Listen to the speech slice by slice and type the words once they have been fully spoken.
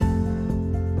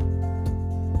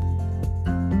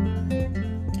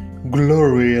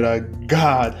Glory to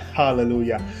God.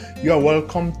 Hallelujah. You are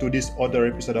welcome to this other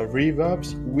episode of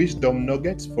Reverbs, Wisdom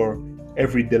Nuggets for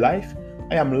Everyday Life.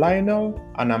 I am Lionel,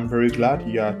 and I'm very glad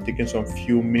you are taking some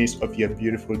few minutes of your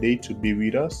beautiful day to be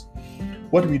with us.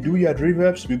 What we do here at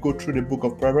Reverbs, we go through the book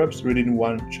of Proverbs, reading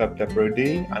one chapter per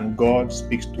day, and God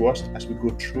speaks to us as we go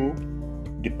through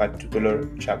the particular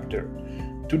chapter.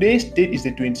 Today's date is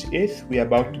the 28th. We are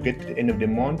about to get to the end of the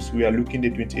month. We are looking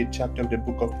at the 28th chapter of the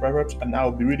book of Proverbs, and I'll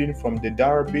be reading from the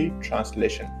Darby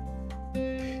translation.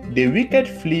 The wicked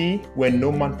flee when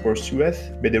no man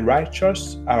pursueth, but the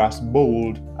righteous are as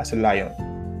bold as a lion.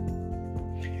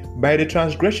 By the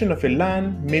transgression of a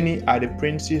land, many are the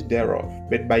princes thereof,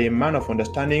 but by a man of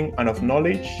understanding and of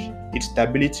knowledge, its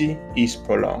stability is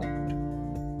prolonged.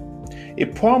 A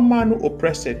poor man who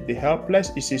oppresseth the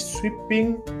helpless is a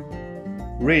sweeping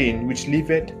rain which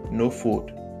leaveth no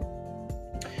food.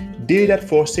 They that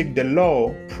forsake the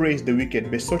law praise the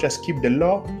wicked, but such as keep the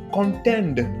law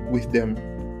contend with them.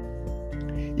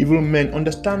 Evil men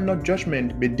understand not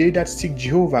judgment, but they that seek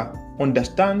Jehovah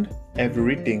understand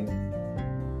everything.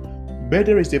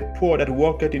 Better is the poor that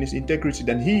walketh in his integrity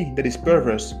than he that is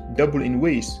perverse, double in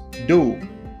ways, though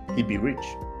he be rich.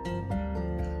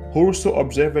 Whoso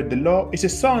observeth the law is a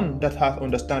son that hath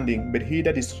understanding, but he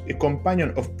that is a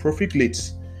companion of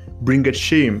profligates bringeth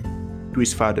shame to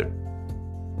his father.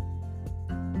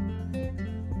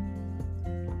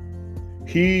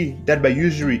 He that by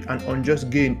usury and unjust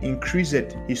gain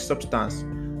increaseth his substance,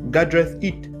 gathereth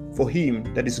it for him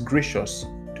that is gracious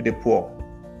to the poor.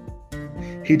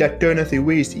 He that turneth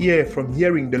away his ear from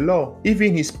hearing the law,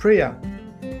 even his prayer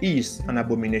is an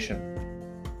abomination.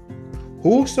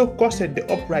 Whoso causeth the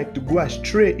upright to go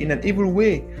astray in an evil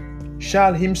way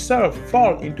shall himself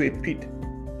fall into a pit,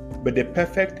 but the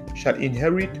perfect shall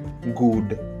inherit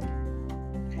good.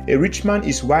 A rich man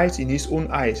is wise in his own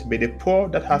eyes, but the poor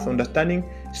that hath understanding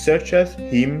searcheth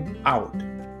him out.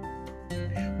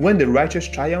 When the righteous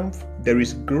triumph, there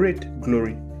is great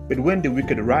glory, but when the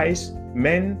wicked rise,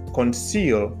 men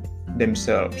conceal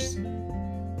themselves.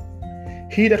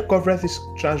 He that covereth his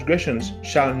transgressions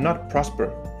shall not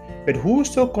prosper, but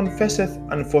whoso confesseth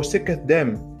and forsaketh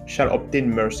them shall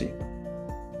obtain mercy.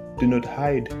 Do not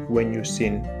hide when you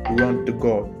sin. Run to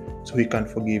God so he can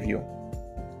forgive you.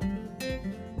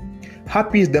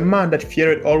 Happy is the man that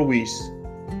feareth always,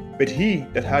 but he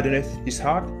that hardeneth his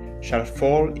heart shall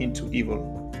fall into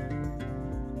evil.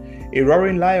 A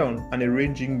roaring lion and a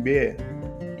raging bear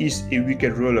is a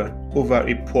wicked ruler over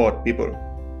a poor people.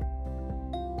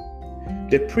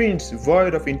 The prince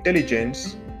void of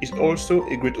intelligence is also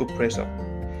a great oppressor.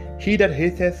 He that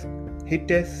hateth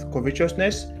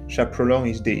covetousness shall prolong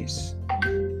his days.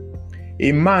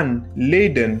 A man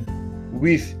laden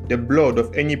with the blood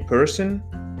of any person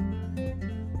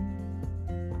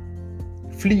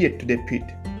fleeth to the pit.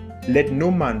 Let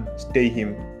no man stay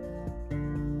him.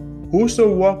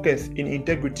 Whoso walketh in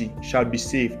integrity shall be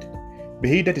saved,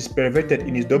 but he that is perverted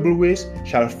in his double ways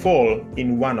shall fall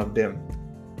in one of them.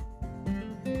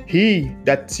 He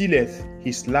that tilleth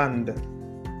his land,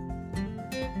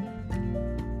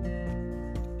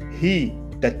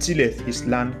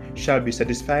 shall be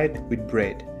satisfied with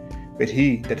bread, but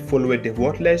he that followeth the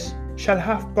worthless shall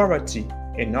have poverty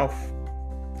enough.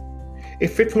 A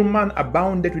faithful man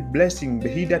aboundeth with blessing, but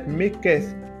he that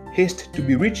maketh haste to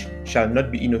be rich shall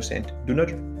not be innocent. Do not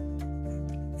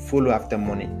follow after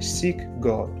money. Seek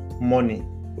God. Money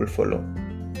will follow.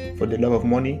 For the love of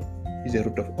money is the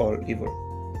root of all evil.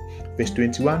 Verse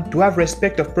 21, to have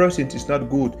respect of persons is not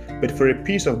good, but for a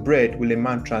piece of bread will a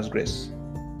man transgress.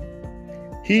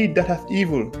 He that hath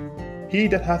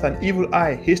an evil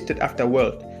eye hasteth after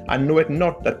wealth, and knoweth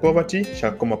not that poverty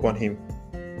shall come upon him.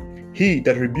 He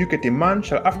that rebuketh a man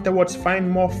shall afterwards find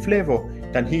more favour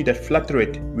than he that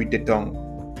flattereth with the tongue.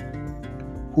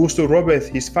 Whoso robbeth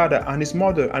his father and his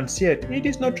mother, and saith, it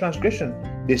is not transgression,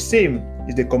 the same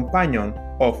is the companion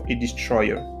of a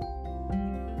destroyer.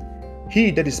 He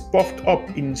that is puffed up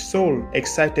in soul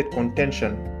exciteth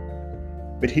contention,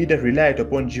 but he that relieth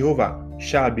upon Jehovah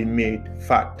shall be made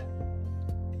fat.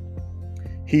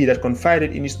 He that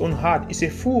confideth in his own heart is a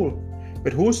fool,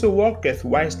 but whoso walketh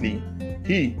wisely,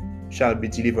 he shall be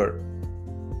delivered.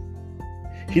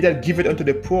 He that giveth unto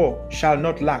the poor shall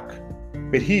not lack,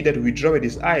 but he that withdraweth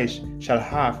his eyes shall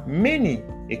have many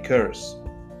a curse.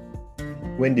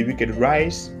 When the wicked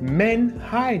rise, men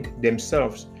hide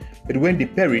themselves, but when they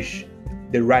perish,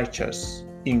 the righteous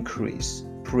increase.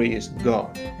 Praise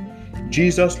God.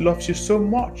 Jesus loves you so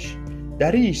much.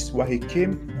 That is why he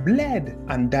came, bled,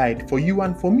 and died for you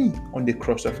and for me on the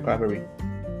cross of Calvary.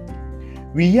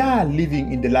 We are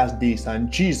living in the last days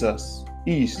and Jesus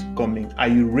is coming. Are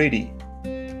you ready?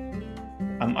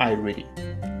 Am I ready?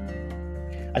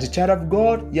 As a child of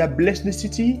God, you are blessed in the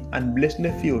city and blessed in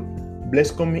the field.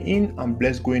 Blessed coming in and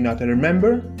blessed going out. And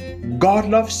remember, God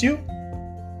loves you,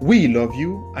 we love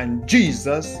you, and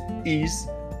Jesus is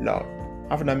Lord.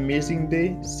 Have an amazing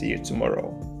day. See you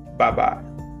tomorrow. Bye-bye.